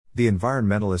The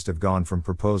environmentalists have gone from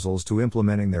proposals to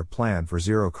implementing their plan for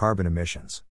zero carbon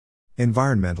emissions.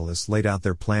 Environmentalists laid out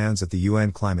their plans at the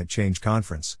UN Climate Change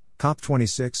Conference,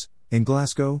 COP26, in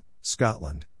Glasgow,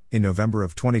 Scotland, in November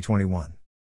of 2021.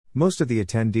 Most of the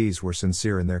attendees were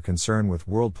sincere in their concern with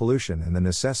world pollution and the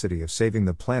necessity of saving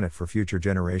the planet for future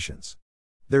generations.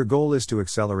 Their goal is to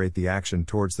accelerate the action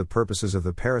towards the purposes of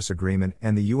the Paris Agreement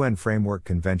and the UN Framework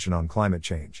Convention on Climate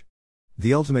Change.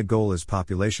 The ultimate goal is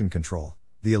population control,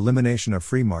 the elimination of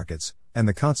free markets, and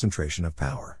the concentration of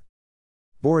power.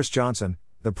 Boris Johnson,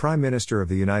 the Prime Minister of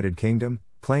the United Kingdom,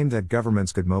 claimed that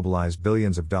governments could mobilize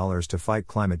billions of dollars to fight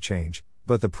climate change,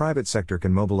 but the private sector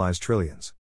can mobilize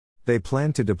trillions. They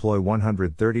plan to deploy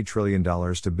 $130 trillion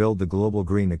to build the global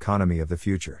green economy of the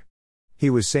future. He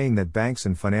was saying that banks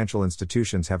and financial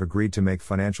institutions have agreed to make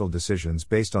financial decisions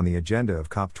based on the agenda of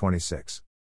COP26.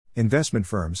 Investment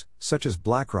firms, such as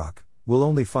BlackRock, will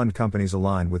only fund companies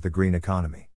aligned with the green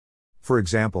economy. For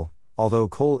example, although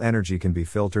coal energy can be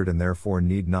filtered and therefore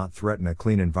need not threaten a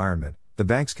clean environment, the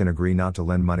banks can agree not to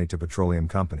lend money to petroleum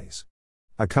companies.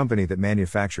 A company that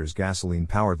manufactures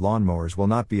gasoline-powered lawnmowers will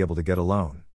not be able to get a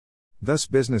loan. Thus,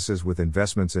 businesses with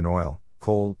investments in oil,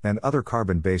 coal, and other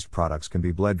carbon-based products can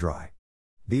be bled dry.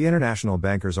 The international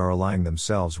bankers are allying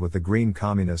themselves with the green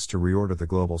communists to reorder the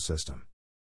global system.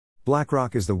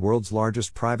 BlackRock is the world's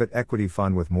largest private equity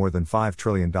fund with more than $5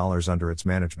 trillion under its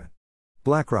management.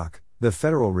 BlackRock, the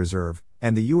Federal Reserve,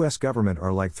 and the U.S. government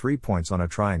are like 3 points on a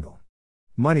triangle.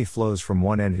 Money flows from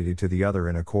one entity to the other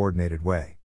in a coordinated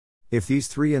way. If these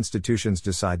three institutions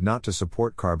decide not to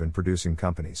support carbon-producing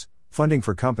companies, funding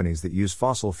for companies that use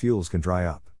fossil fuels can dry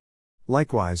up.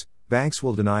 Likewise, banks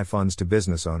will deny funds to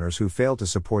business owners who fail to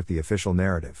support the official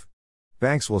narrative.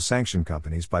 Banks will sanction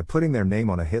companies by putting their name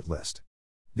on a hit list.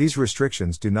 These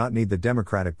restrictions do not need the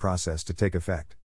democratic process to take effect.